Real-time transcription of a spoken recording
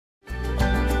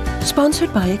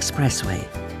Sponsored by Expressway.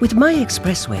 With My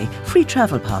Expressway, free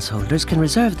travel pass holders can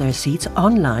reserve their seats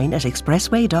online at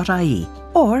expressway.ie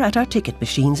or at our ticket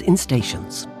machines in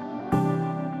stations.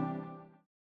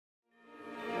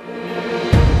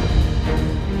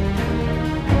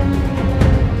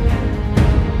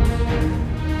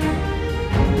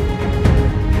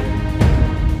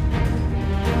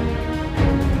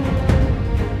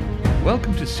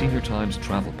 Welcome to Senior Times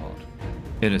TravelPod,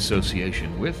 in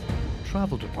association with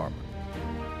Travel Department.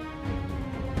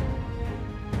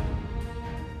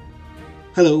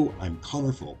 Hello, I'm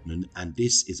Conor Faughnan, and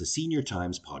this is a Senior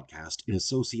Times podcast in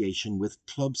association with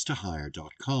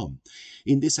clubstohire.com.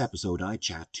 In this episode, I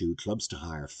chat to Clubs to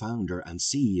Hire founder and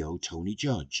CEO Tony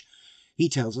Judge. He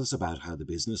tells us about how the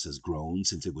business has grown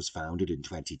since it was founded in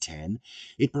 2010.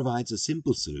 It provides a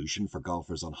simple solution for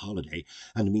golfers on holiday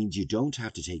and means you don't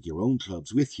have to take your own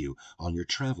clubs with you on your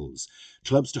travels.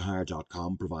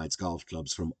 Clubstohire.com provides golf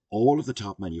clubs from all of the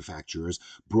top manufacturers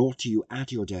brought to you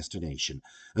at your destination.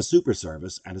 A super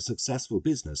service and a successful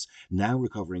business now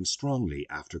recovering strongly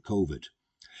after COVID.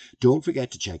 Don't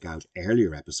forget to check out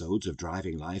earlier episodes of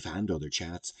Driving Life and other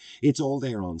chats. It's all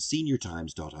there on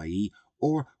seniortimes.ie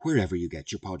or wherever you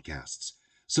get your podcasts.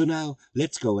 So now,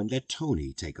 let's go and let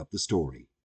Tony take up the story.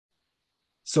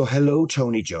 So hello,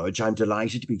 Tony Judge. I'm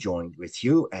delighted to be joined with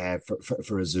you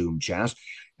for a Zoom chat.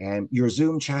 You're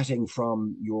Zoom chatting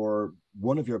from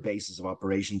one of your bases of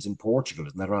operations in Portugal,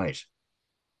 isn't that right?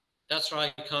 That's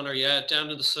right, Conor. Yeah,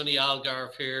 down in the sunny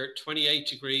Algarve here, 28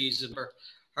 degrees and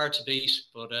hard to beat.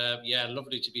 But yeah,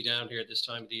 lovely to be down here this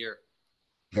time of the year.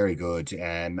 Very good,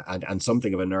 and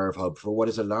something of a nerve hub for what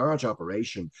is a large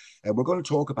operation. We're going to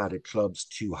talk about it, Clubs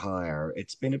to Hire.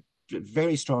 It's been a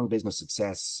very strong business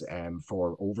success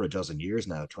for over a dozen years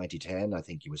now. 2010, I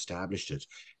think you established it.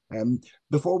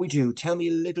 Before we do, tell me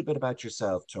a little bit about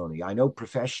yourself, Tony. I know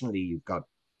professionally you've got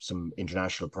some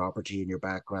international property in your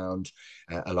background,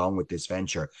 along with this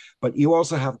venture, but you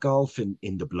also have golf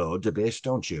in the blood a bit,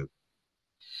 don't you?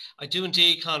 I do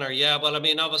indeed, Conor. Yeah, well, I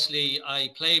mean, obviously, I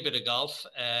play a bit of golf.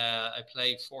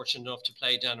 Fortunate enough to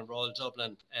play down in Royal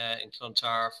Dublin in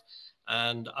Clontarf.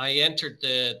 And I entered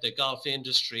the golf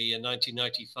industry in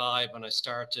 1995 when I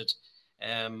started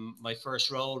my first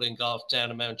role in golf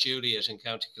down in Mount Juliet in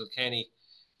County Kilkenny.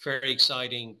 Very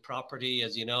exciting property,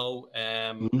 as you know.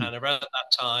 And around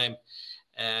that time,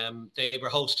 they were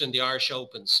hosting the Irish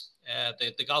Opens.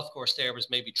 The golf course there was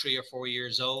maybe 3 or 4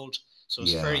 years old. So it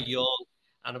was very young.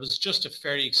 And it was just a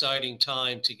very exciting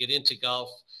time to get into golf.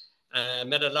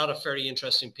 Met a lot of very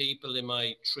interesting people in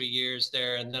my 3 years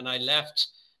there. And then I left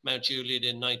Mount Juliet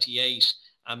in 98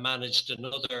 and managed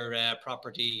another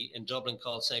property in Dublin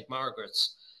called St.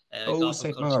 Margaret's.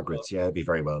 St. Margaret's, yeah, it'd be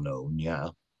very well known, yeah.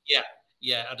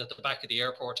 Yeah, out at the back of the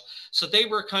airport. So they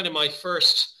were kind of my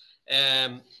first,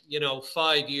 5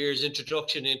 years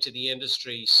introduction into the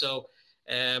industry. So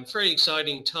very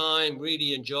exciting time,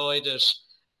 really enjoyed it.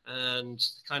 And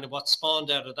kind of what spawned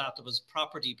out of that, there was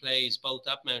property plays both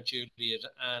at Mount Juliet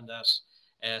and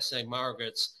at St.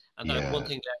 Margaret's. And that one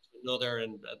thing led to another.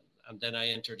 And then I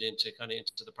entered into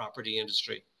the property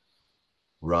industry.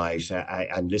 Right.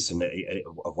 And listen,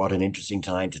 what an interesting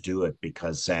time to do it,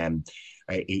 because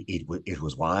it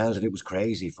was wild and it was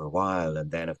crazy for a while.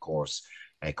 And then, of course,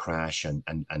 a crash and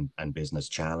business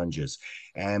challenges.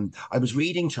 I was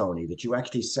reading, Tony, that you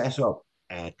actually set up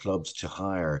Clubs to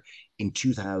Hire in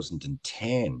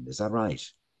 2010. Is that right?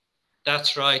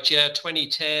 That's right. Yeah,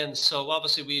 2010. So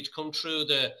obviously we'd come through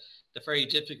the very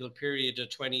difficult period of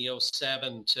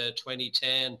 2007 to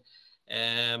 2010.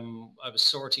 I was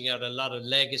sorting out a lot of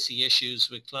legacy issues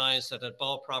with clients that had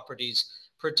bought properties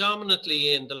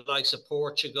predominantly in the likes of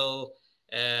Portugal.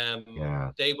 They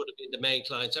would have been the main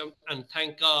clients. And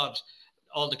thank God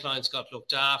all the clients got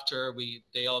looked after.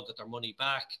 They all got their money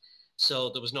back. So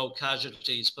there was no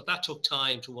casualties, but that took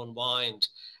time to unwind.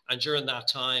 And during that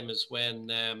time is when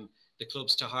the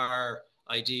Clubs to Hire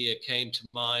idea came to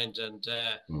mind, and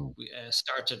we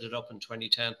started it up in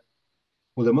 2010.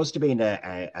 Well, there must have been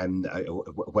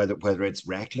whether it's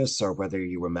reckless or whether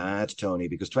you were mad, Tony,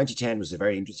 because 2010 was a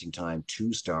very interesting time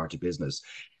to start a business.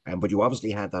 But you obviously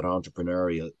had that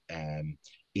entrepreneurial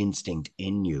instinct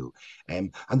in you.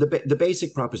 And the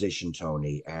basic proposition,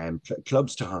 Tony,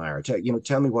 Clubs to Hire,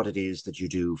 tell me what it is that you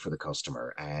do for the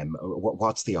customer.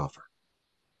 What's the offer?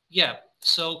 Yeah,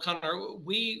 so Conor,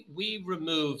 we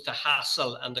remove the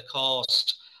hassle and the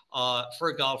cost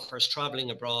for golfers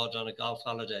traveling abroad on a golf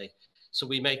holiday. So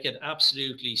we make it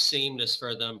absolutely seamless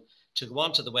for them to go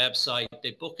onto the website.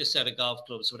 They book a set of golf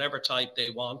clubs, whatever type they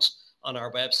want, on our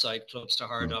website,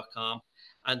 clubstohire.com.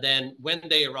 And then when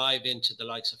they arrive into the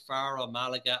likes of Faro,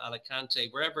 Malaga, Alicante,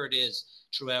 wherever it is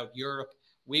throughout Europe,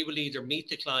 we will either meet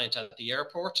the client at the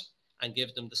airport and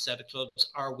give them the set of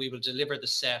clubs, or we will deliver the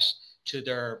set to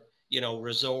their,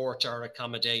 resort or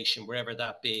accommodation, wherever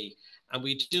that be. And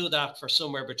we do that for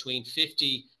somewhere between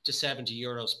 50 to 70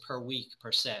 euros per week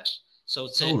per set. So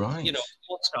it's Oh, a, right.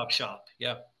 one-stop shop.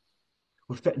 Yeah.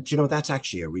 Well, that's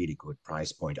actually a really good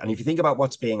price point. And if you think about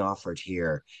what's being offered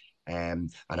here,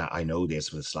 and I know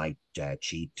this with slight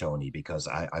cheat, Tony, because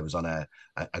I was on a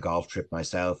golf trip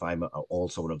myself. I'm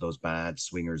also one of those bad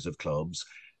swingers of clubs.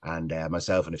 And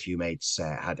myself and a few mates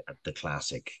had the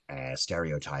classic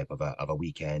stereotype of a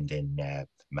weekend in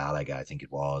Malaga, I think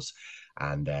it was.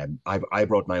 And I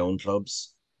brought my own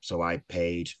clubs. So I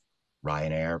paid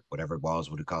Ryanair, whatever it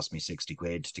was, would have cost me 60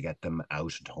 quid to get them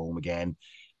out and home again.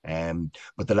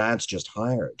 But the lads just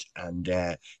hired, and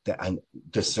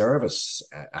the service,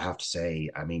 I have to say,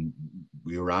 I mean,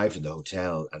 we arrived in the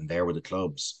hotel, and there were the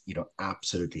clubs,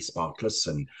 absolutely spotless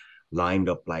and lined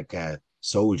up like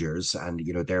soldiers, and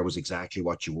there was exactly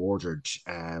what you ordered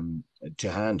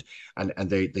to hand, and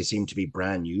they seem to be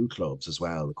brand new clubs as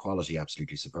well. The quality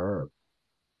absolutely superb.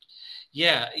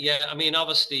 Yeah, yeah. I mean,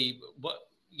 obviously,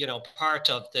 part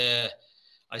of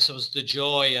I suppose the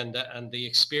joy and the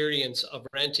experience of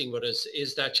renting with us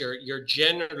is that you're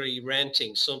generally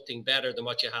renting something better than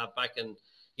what you have back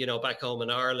home in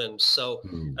Ireland. So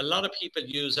Mm, a lot of people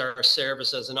use our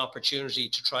service as an opportunity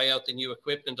to try out the new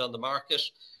equipment on the market.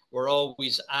 We're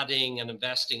always adding and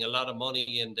investing a lot of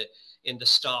money in the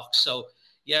stock. So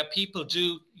yeah, people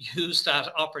do use that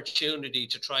opportunity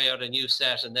to try out a new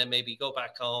set and then maybe go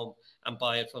back home and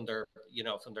buy it from their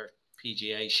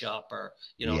PGA shop or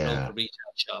yeah. local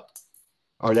retail shop.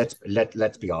 Or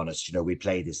let's be honest, we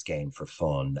play this game for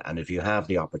fun, and if you have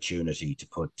the opportunity to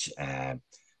put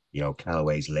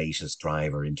Callaway's latest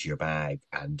driver into your bag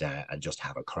and just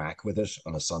have a crack with it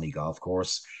on a sunny golf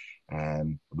course,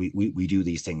 we do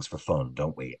these things for fun,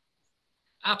 don't we?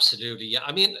 Absolutely. Yeah.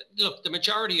 I mean, look, the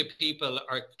majority of people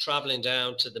are traveling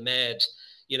down to the Med,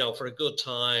 for a good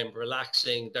time,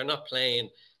 relaxing. They're not playing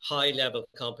high level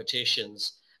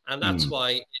competitions. And that's Mm,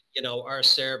 why, our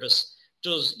service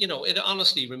does, it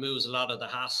honestly removes a lot of the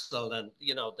hassle and,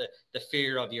 the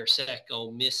fear of your set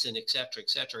going missing, et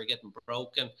cetera, getting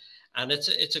broken. And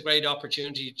it's a great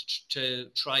opportunity to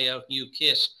try out new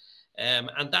kit. And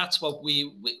that's what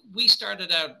we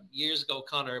started out years ago,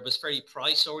 Conor. It was very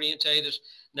price orientated.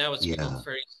 Now it's become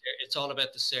yeah. it's all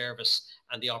about the service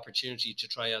and the opportunity to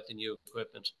try out the new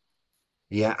equipment.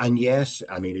 Yeah, and yes,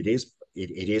 I mean it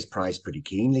is priced pretty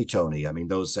keenly, Tony. I mean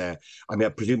those. I mean, I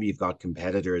presume you've got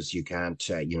competitors. You can't.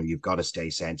 You've got to stay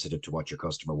sensitive to what your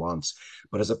customer wants.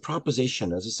 But as a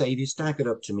proposition, as I say, if you stack it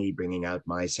up to me bringing out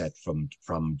my set from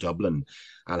Dublin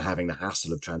and having the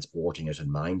hassle of transporting it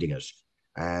and minding it,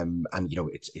 and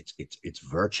it's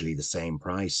virtually the same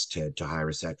price to hire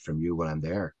a set from you when I'm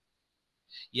there.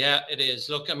 Yeah, it is.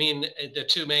 Look, I mean, the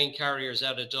two main carriers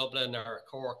out of Dublin or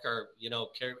Cork or,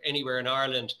 anywhere in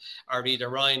Ireland are either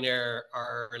Ryanair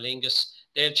or Aer Lingus.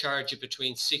 They'll charge you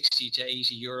between 60 to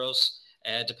 80 euros,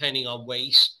 depending on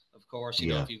weight. Of course,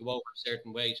 Yeah, if you go over a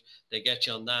certain weight, they get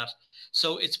you on that.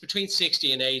 So it's between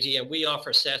 60 and 80, and we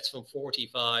offer sets from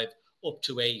 45 up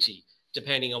to 80,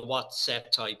 depending on what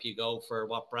set type you go for,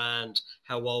 what brand,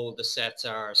 how old the sets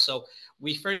are. So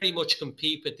we very much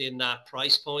compete within that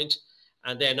price point.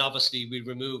 And then obviously we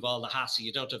remove all the hassle.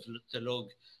 You don't have to lug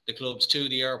the clubs to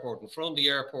the airport and from the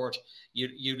airport.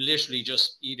 You literally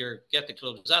just either get the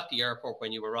clubs at the airport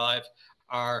when you arrive,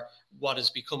 or what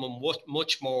is becoming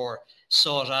much more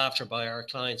sought after by our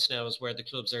clients now is where the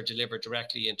clubs are delivered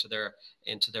directly into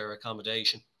their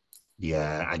accommodation.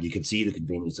 yeah, and you can see the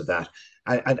convenience of that.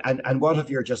 And what if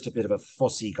you're just a bit of a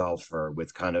fussy golfer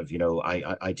with kind of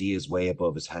ideas way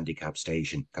above his handicap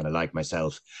station, kind of like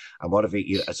myself? And what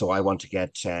if so I want to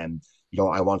get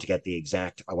I want to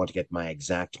get my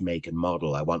exact make and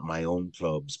model. I want my own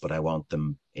clubs, but I want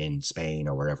them in Spain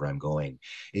or wherever I'm going.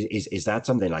 Is that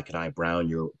something like, can I browse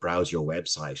your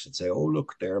website and say, oh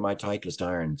look, there are my Titleist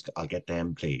irons. I'll get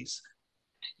them, please.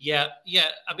 Yeah, yeah.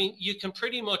 I mean, you can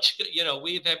pretty much,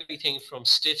 we have everything from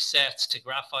stiff sets to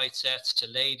graphite sets to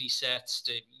lady sets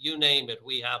to you name it,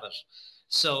 we have it.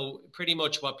 So pretty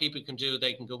much what people can do,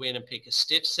 they can go in and pick a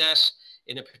stiff set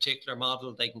in a particular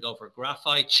model. They can go for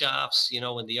graphite shafts, in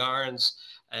the irons,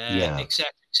 Yeah. et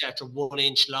cetera, 1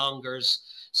 inch longers.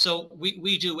 So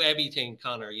we do everything,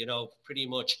 Conor, pretty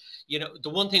much. The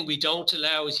one thing we don't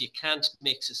allow is you can't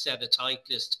mix a set of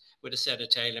Titleist with a set of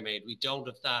TaylorMade. We don't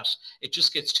have that. It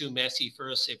just gets too messy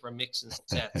for us if we're mixing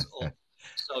sets up.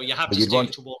 So you have Well, to you'd stick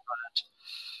want to one brand.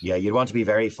 Yeah, you'd want to be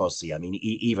very fussy. I mean,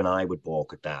 even I would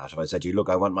balk at that. If I said to you, look,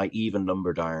 I want my even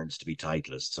numbered irons to be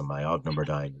Titleist and my odd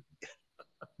numbered iron.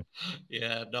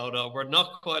 Yeah, no, we're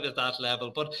not quite at that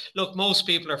level. But look, most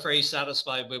people are very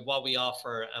satisfied with what we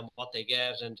offer and what they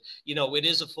get. And, it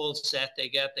is a full set they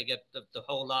get. They get the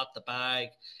whole lot, the bag.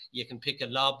 You can pick a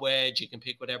lob wedge. You can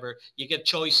pick whatever. You get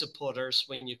choice of putters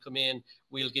when you come in.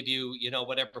 We'll give you,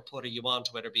 whatever putter you want,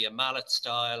 whether it be a mallet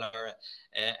style or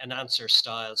an answer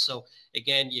style. So,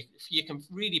 again, you can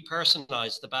really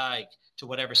personalize the bag to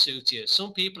whatever suits you.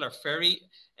 Some people are very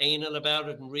anal about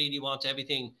it and really want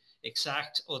everything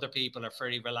exact. Other people are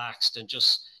very relaxed and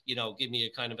just, give me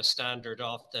a kind of a standard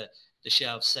off the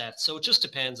shelf set. So it just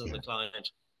depends on Yeah. the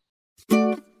client.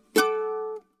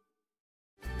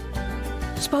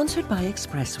 Sponsored by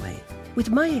Expressway.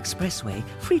 With My Expressway,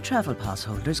 free travel pass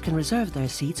holders can reserve their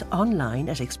seats online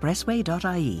at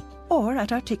expressway.ie or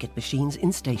at our ticket machines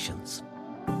in stations.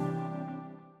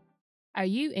 Are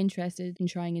you interested in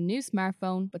trying a new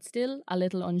smartphone but still a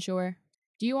little unsure?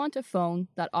 Do you want a phone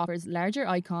that offers larger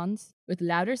icons, with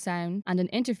louder sound, and an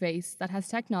interface that has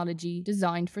technology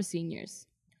designed for seniors?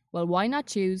 Well, why not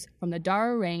choose from the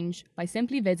Doro range by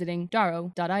simply visiting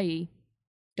doro.ie.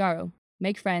 Doro,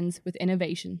 make friends with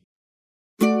innovation.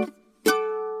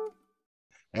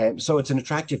 So it's an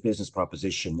attractive business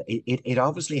proposition. It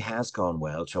obviously has gone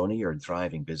well. Tony, you're in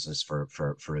thriving business for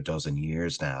a dozen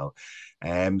years now.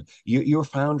 You're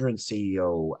founder and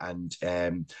CEO, and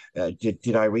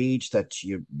did I read that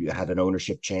you had an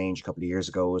ownership change a couple of years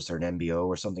ago? Was there an MBO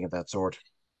or something of that sort?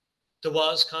 There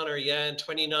was, Conor, yeah, in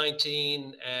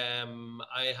 2019.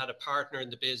 I had a partner in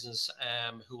the business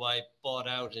who I bought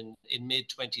out in mid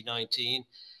 2019.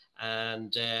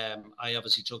 And I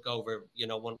obviously took over,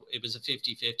 it was a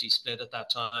 50-50 split at that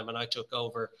time. And I took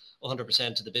over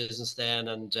 100% of the business then.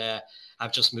 And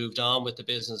I've just moved on with the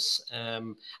business.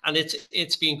 And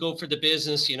it's been good for the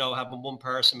business, having one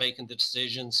person making the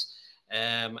decisions.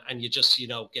 And you just,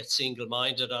 get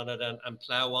single-minded on it and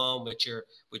plow on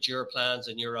with your plans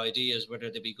and your ideas,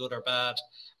 whether they be good or bad.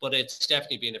 But it's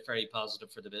definitely been a very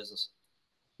positive for the business.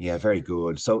 Yeah, very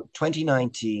good. So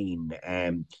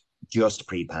 2019, just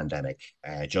pre-pandemic,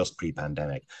 and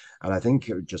I think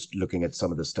you're just looking at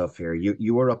some of the stuff here.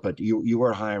 You were up at you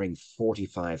were hiring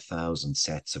 45,000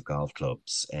 sets of golf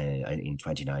clubs in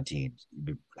 2019.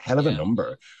 Hell of a Yeah.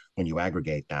 number when you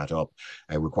aggregate that up.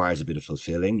 It requires a bit of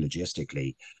fulfilling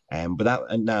logistically, but that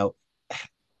and now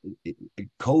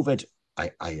COVID,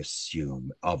 I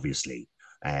assume, obviously,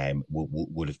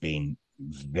 would have been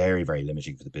very, very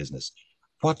limiting for the business.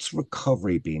 What's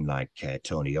recovery been like,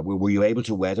 Tony? Were you able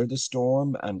to weather the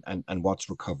storm, and what's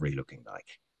recovery looking like?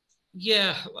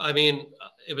 Yeah, I mean,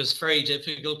 it was very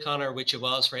difficult, Conor, which it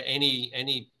was for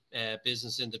any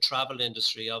business in the travel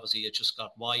industry. Obviously, it just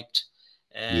got wiped.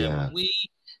 Yeah, We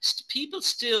People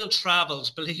still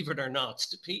traveled, believe it or not.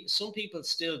 Some people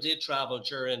still did travel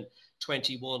during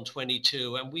 21,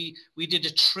 22, and we did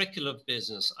a trickle of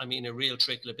business. I mean, a real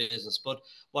trickle of business. But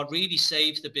what really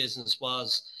saved the business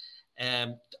was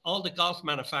all the golf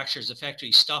manufacturers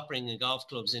effectively stopped bringing golf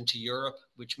clubs into Europe,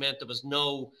 which meant there was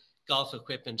no golf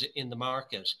equipment in the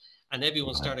market. And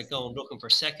everyone right. started going looking for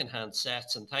secondhand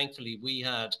sets. And thankfully, we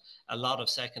had a lot of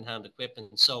secondhand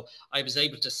equipment. So I was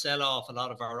able to sell off a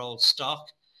lot of our old stock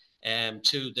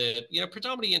to the,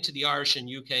 predominantly into the Irish and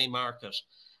UK market.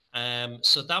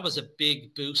 So that was a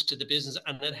big boost to the business,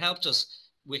 and it helped us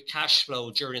with cash flow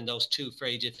during those two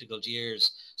very difficult years.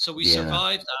 So we Yeah,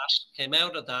 survived that, came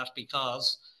out of that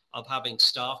because of having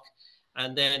stock.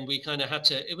 And then we kind of had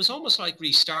to, it was almost like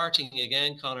restarting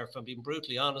again, Conor, if I'm being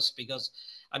brutally honest, because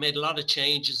I made a lot of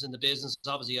changes in the business.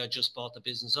 Obviously, I just bought the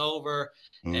business over.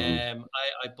 mm,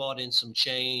 I bought in some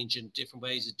change and different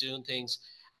ways of doing things.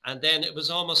 And then it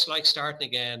was almost like starting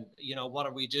again. What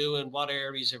are we doing? What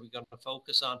areas are we going to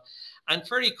focus on? And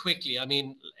very quickly, I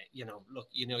mean, you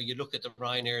look at the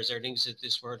Ryanairs, everything's at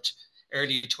this word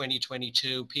early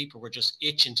 2022, people were just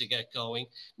itching to get going.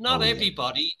 Not oh yeah,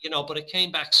 everybody, but it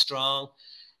came back strong.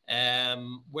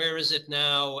 Where is it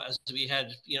now as we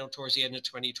head, towards the end of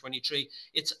 2023?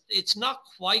 It's not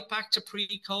quite back to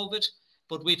pre-COVID,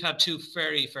 but we've had two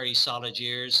very, very solid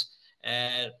years.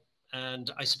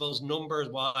 And I suppose numbers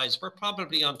wise, we're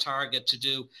probably on target to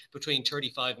do between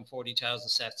 35 and 40,000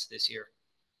 sets this year.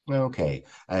 okay.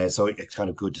 So it's kind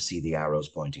of good to see the arrows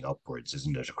pointing upwards,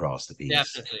 isn't it, across the piece?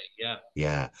 Definitely, yeah.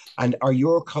 Yeah. And are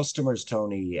your customers,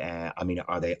 Tony, I mean,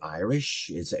 are they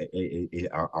Irish?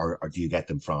 Or do you get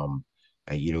them from,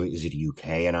 is it UK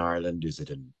and Ireland? Is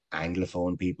it an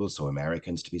Anglophone people, so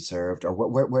Americans to be served? Or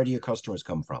where do your customers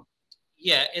come from?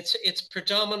 Yeah, it's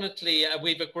predominantly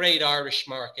we've a great Irish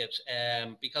market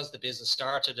because the business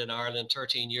started in Ireland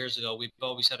 13 years ago. We've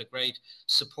always had a great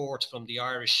support from the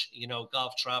Irish,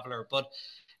 golf traveller. But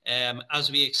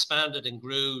as we expanded and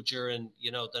grew during,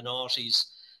 the noughties,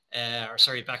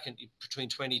 back in between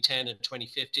 2010 and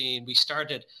 2015, we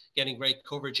started getting great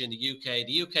coverage in the UK.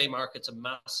 The UK market's a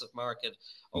massive market,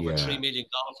 over 3 Yeah. million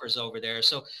golfers over there.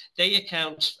 So they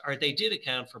did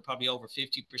account for probably over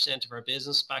 50% of our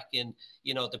business back in,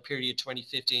 the period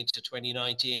 2015 to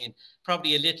 2019,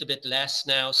 probably a little bit less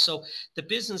now. So the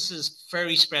business is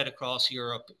very spread across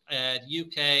Europe,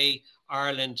 UK,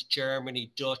 Ireland,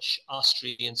 Germany, Dutch,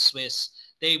 Austrian, Swiss.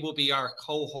 They will be our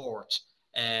cohort,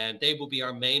 and they will be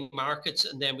our main markets.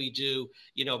 And then we do,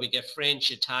 we get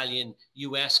French, Italian,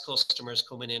 US customers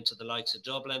coming into the likes of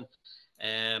Dublin.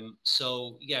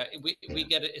 So yeah, we Yeah.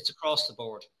 get it. It's across the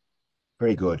board.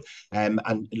 Very good. And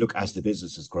look, as the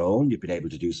business has grown, you've been able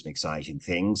to do some exciting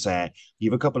things. You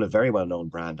have a couple of very well-known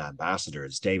brand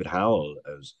ambassadors. David Howell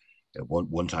is a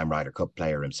one-time Ryder Cup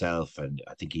player himself, and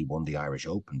I think he won the Irish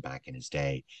Open back in his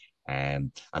day.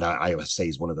 And I always say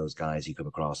he's one of those guys you come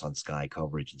across on Sky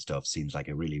coverage and stuff. Seems like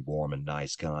a really warm and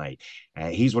nice guy.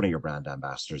 He's one of your brand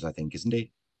ambassadors, I think, isn't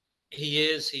he? He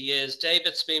is. He is.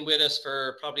 David's been with us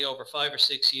for probably over 5 or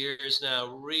 6 years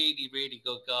now. Really, really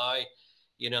good guy.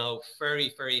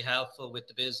 Very, very helpful with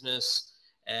the business.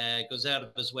 Goes out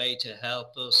of his way to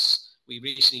help us. We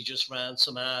recently just ran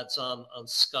some ads on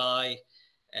Sky,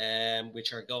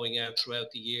 which are going out throughout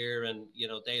the year, and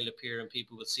they'll appear, and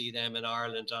people will see them in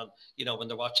Ireland on when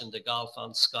they're watching the golf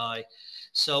on Sky.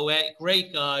 So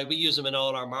great guy. We use him in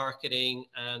all our marketing,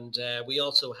 and we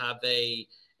also have a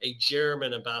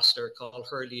German ambassador called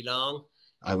Hurley Long.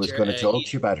 I was going to talk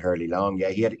to you about Hurley Long.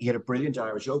 Yeah, he had a brilliant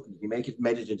Irish Open. He made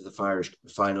it into the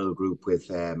final group with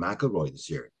McIlroy this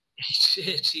year.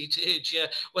 He did, yeah.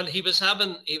 Well, he was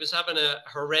having a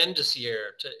horrendous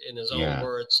year, in his own Yeah.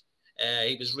 words.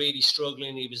 He was really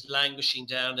struggling. He was languishing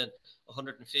down in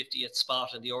 150th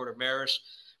spot in the order of merit.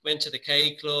 Went to the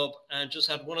K Club and just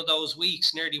had one of those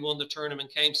weeks. Nearly won the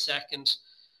tournament, came second.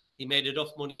 He made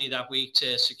enough money that week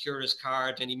to secure his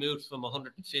card, and he moved from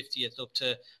 150th up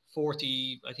to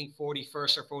 40, I think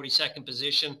 41st or 42nd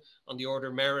position on the order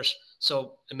of merit.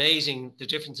 So amazing the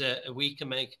difference a week can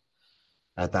make.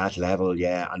 At that level,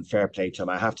 yeah, and fair play to him.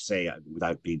 I have to say,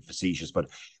 without being facetious, but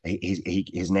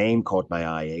his name caught my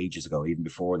eye ages ago, even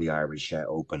before the Irish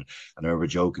Open. And I remember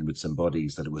joking with some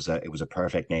buddies that it was a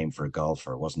perfect name for a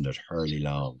golfer, wasn't it? Hurley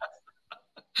Long.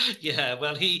 Yeah,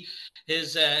 well,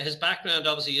 his background,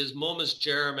 obviously his mum is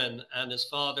German and his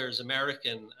father is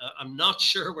American. I'm not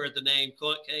sure where the name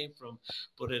came from,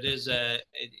 but it is yeah,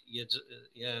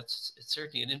 it's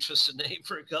certainly an interesting name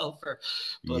for a golfer.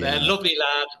 But Yeah. lovely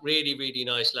lad, really, really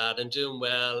nice lad, and doing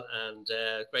well, and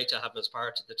great to have him as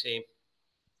part of the team.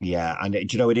 Yeah, and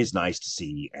it is nice to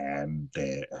see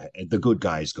the good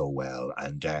guys go well.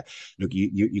 And look,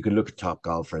 you can look at top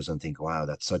golfers and think, wow,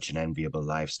 that's such an enviable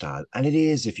lifestyle, and it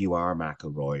is if you are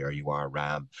McIlroy or you are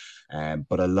Ram.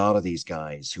 But a lot of these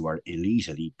guys who are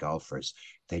elite golfers,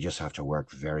 they just have to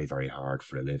work very, very hard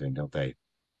for a living, don't they?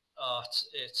 Oh,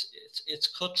 it's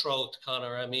cutthroat,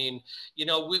 Connor. I mean,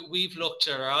 we've looked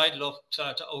at, or I'd looked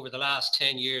at over the last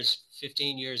 10 years,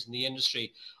 15 years in the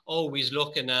industry, always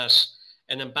looking at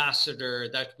an ambassador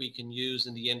that we can use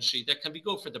in the industry that can be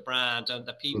good for the brand and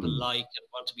that people Mhm. like and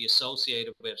want to be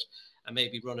associated with, and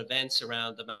maybe run events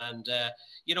around them. And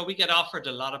we get offered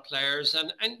a lot of players,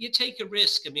 and you take a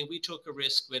risk. I mean, we took a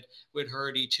risk with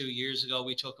Hurdy 2 years ago.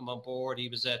 We took him on board. He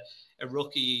was a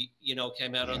rookie,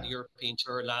 came out on the Yeah, European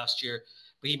Tour last year.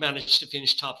 But he managed to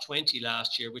finish top 20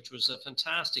 last year, which was a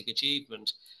fantastic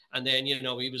achievement. And then,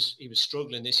 he was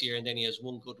struggling this year, and then he has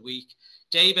one good week.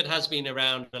 David has been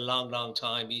around a long, long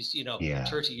time. He's, yeah,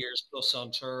 30 years plus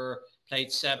on tour, played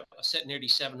nearly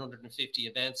 750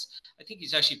 events. I think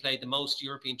he's actually played the most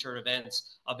European Tour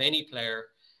events of any player.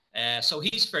 So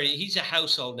he's a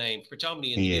household name,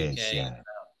 predominantly in the he is. UK, Yeah.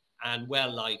 and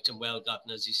well liked and well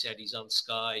gotten. As he said, he's on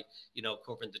Sky,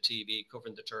 covering the TV,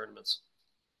 covering the tournaments.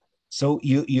 So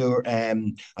I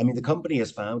mean, the company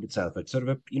has found itself at sort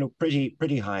of a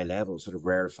pretty high level, sort of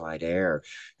rarefied air,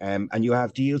 and you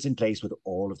have deals in place with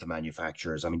all of the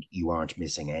manufacturers. I mean, you aren't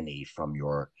missing any from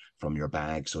your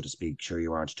bag, so to speak. Sure,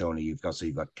 you aren't, Tony. You've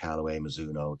got Callaway,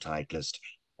 Mizuno, Titleist,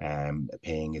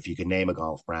 paying. If you can name a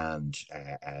golf brand,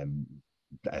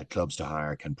 Clubs to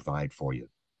Hire can provide for you.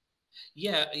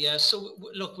 Yeah, yeah. So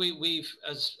look, we've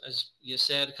as you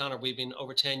said, Connor, we've been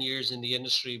over 10 years in the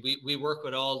industry. We work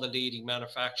with all the leading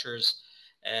manufacturers.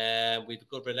 We've a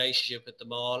good relationship with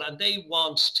them all, and they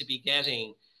want to be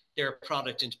getting their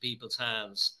product into people's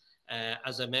hands.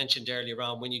 As I mentioned earlier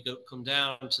on, when you come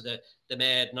down to the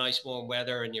Med, nice warm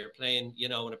weather, and you're playing,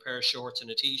 in a pair of shorts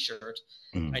and a t-shirt,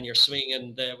 and you're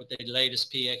swinging with the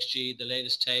latest PXG, the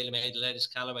latest TaylorMade, the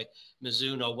latest Callaway,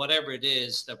 Mizuno, whatever it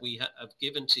is that we have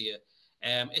given to you.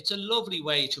 It's a lovely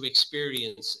way to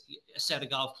experience a set of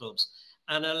golf clubs.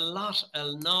 And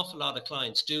an awful lot of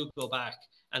clients do go back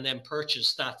and then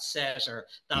purchase that set or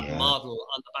that model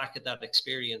on the back of that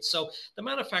experience. So the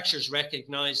manufacturers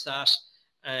recognize that.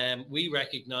 We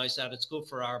recognize that it's good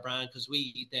for our brand because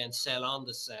we then sell on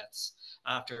the sets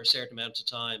after a certain amount of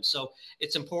time. So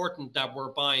it's important that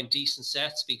we're buying decent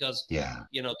sets because, they're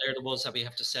the ones that we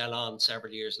have to sell on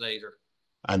several years later.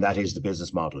 And that is the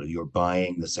business model. You're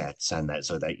buying the sets, and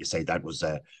so that you say that was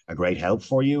a great help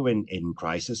for you in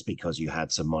crisis because you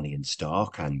had some money in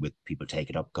stock, and with people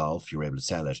taking up golf, you were able to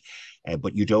sell it.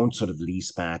 But you don't sort of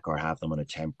lease back or have them on a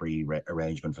temporary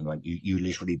arrangement from them. You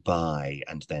literally buy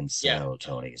and then sell.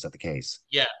 Tony, is that the case?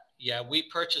 Yeah. We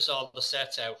purchase all the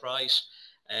sets outright.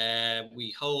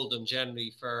 We hold them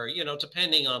generally for,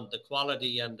 depending on the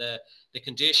quality and the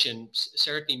condition,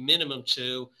 certainly minimum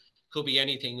 2. Could be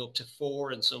anything up to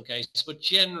 4 in some cases, but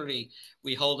generally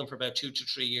we hold them for about 2 to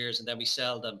 3 years and then we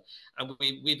sell them. And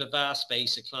we've a vast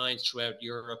base of clients throughout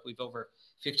Europe. We've over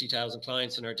 50,000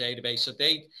 clients in our database. So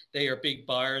they are big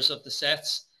buyers of the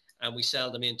sets and we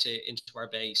sell them into our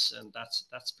base. And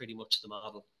that's pretty much the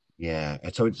model. Yeah,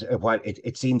 and so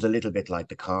it seems a little bit like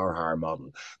the car hire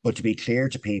model, but to be clear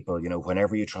to people,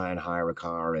 whenever you try and hire a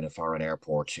car in a foreign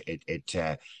airport,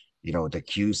 the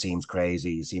queue seems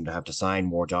crazy. You seem to have to sign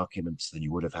more documents than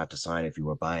you would have had to sign if you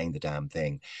were buying the damn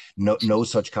thing. No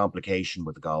such complication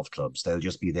with the golf clubs. They'll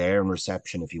just be there in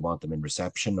reception if you want them in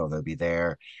reception, or they'll be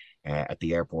there at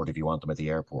the airport if you want them at the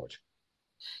airport.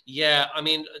 Yeah, I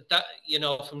mean, that,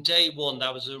 from day one,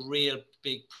 that was a real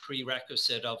big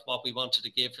prerequisite of what we wanted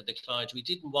to give for the client. We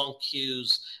didn't want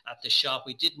queues at the shop.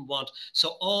 We didn't want,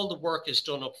 so all the work is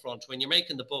done up front. When you're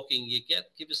making the booking,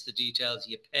 give us the details,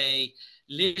 you pay.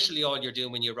 Literally all you're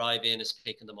doing when you arrive in is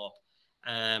picking them up.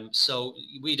 So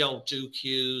we don't do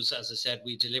queues. As I said,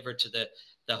 we deliver to the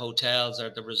hotels or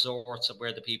the resorts of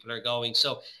where the people are going.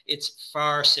 So it's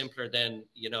far simpler than,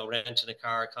 renting a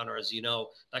car, Conor, as you know,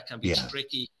 that can be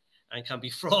tricky and can be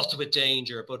fraught with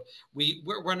danger. But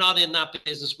we're not in that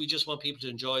business. We just want people to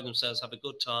enjoy themselves, have a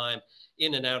good time,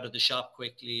 in and out of the shop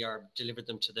quickly, or deliver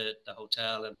them to the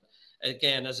hotel. And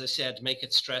again, as I said, make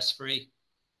it stress-free.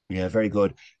 Yeah, very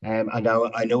good. And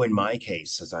now I know in my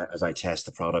case, as I test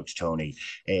the product, Tony,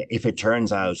 if it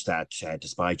turns out that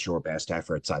despite your best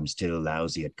efforts, I'm still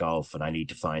lousy at golf and I need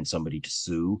to find somebody to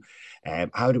sue,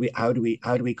 how do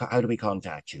we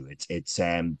contact you? It's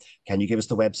can you give us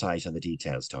the website and the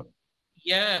details, Tony?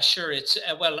 Yeah, sure. It's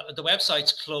the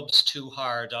website's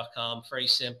clubstohire.com. Very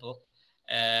simple.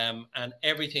 And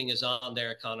everything is on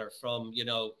there, Conor, from,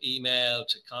 email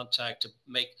to contact to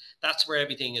that's where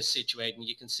everything is situated. And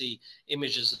you can see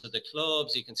images of the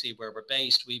clubs. You can see where we're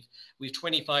based. We've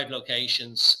 25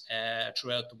 locations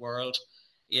throughout the world.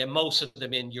 Yeah, most of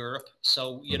them in Europe.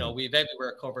 So, we've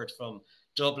everywhere covered from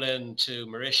Dublin to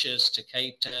Mauritius to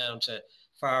Cape Town to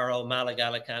Faro, Malaga,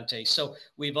 Alicante. So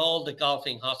we've all the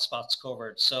golfing hotspots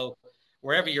covered. So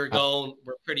wherever you're going,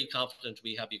 we're pretty confident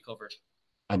we have you covered.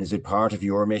 And is it part of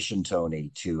your mission,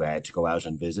 Tony, to go out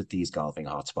and visit these golfing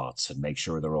hotspots and make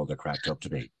sure they're all they're cracked up to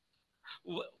be?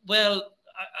 Well,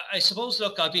 I suppose,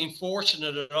 look, I've been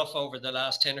fortunate enough over the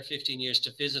last 10 or 15 years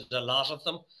to visit a lot of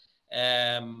them.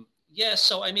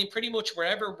 So I mean, pretty much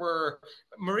wherever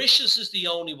Mauritius is the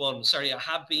only one. Sorry, I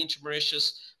have been to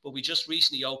Mauritius, but we just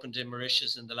recently opened in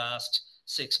Mauritius in the last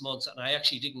 6 months, and I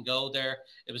actually didn't go there.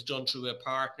 It was done through a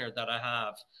partner that I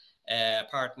have. A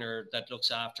partner that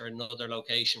looks after another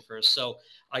location for us. So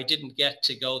I didn't get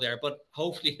to go there, but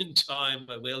hopefully in time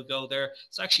I will go there.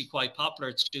 It's actually quite popular.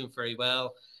 It's doing very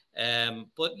well.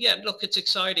 But yeah, look, it's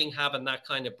exciting having that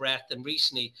kind of breadth. And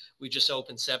recently we just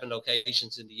opened 7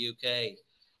 locations in the UK.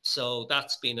 So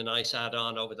that's been a nice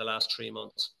add-on over the last 3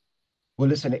 months. Well,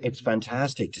 listen, it's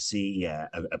fantastic to see a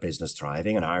business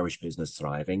thriving, an Irish business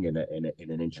thriving in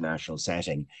an international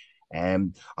setting.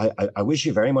 I wish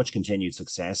you very much continued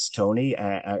success, Tony.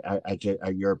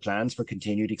 Are your plans for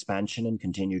continued expansion and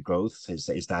continued growth?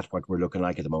 Is that what we're looking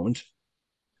like at the moment?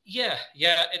 Yeah,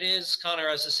 it is, Conor.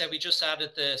 As I said, we just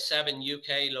added the 7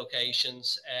 UK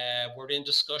locations. We're in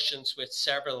discussions with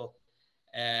several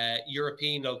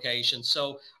European locations.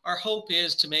 So our hope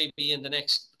is to maybe in the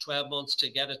next 12 months to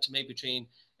get it to maybe between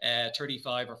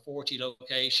 35 or 40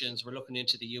 locations. We're looking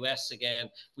into the US again.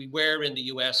 We were in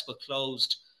the US but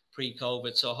closed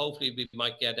pre-COVID. So hopefully we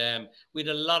might get, we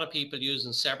had a lot of people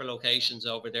using several locations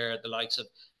over there, the likes of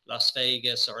Las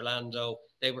Vegas, Orlando,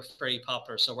 they were very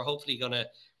popular. So we're hopefully going to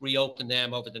reopen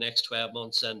them over the next 12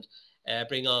 months and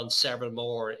bring on several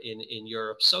more in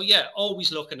Europe. So yeah,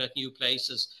 always looking at new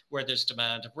places where there's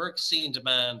demand. If we're seeing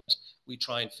demand, we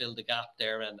try and fill the gap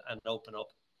there and open up.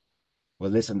 Well,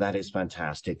 listen, that is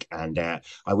fantastic. And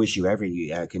I wish you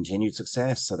every continued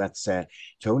success. So that's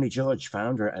Tony Judge,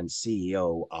 founder and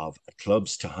CEO of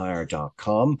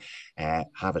clubstohire.com.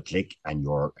 Have a click and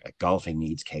your golfing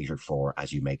needs catered for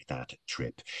as you make that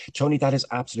trip. Tony, that is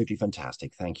absolutely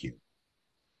fantastic. Thank you.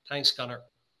 Thanks, Conor.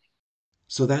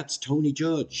 So that's Tony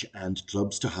Judge and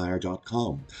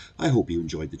clubstohire.com. I hope you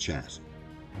enjoyed the chat.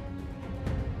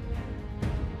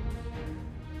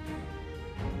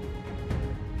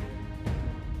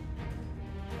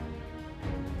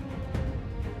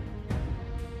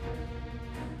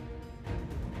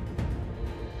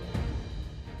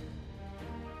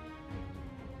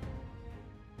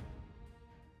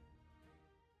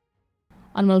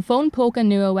 An bhfuil fón póca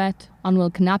nua wet, an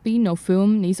bhfuil cnapi nó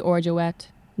fum níos orja wet.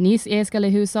 Níos éasca le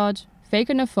húsáid,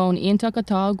 féicear na fón ionach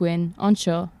atá gcuin an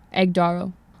seo ag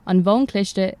daro. An bhón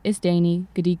cliste is déine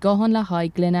go dtí gohan le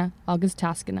haid gline agus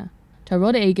tascanna. Tá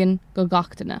rud éigean go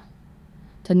gachtainna.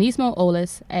 Tá níos mó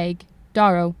eolas ag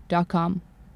daro.com.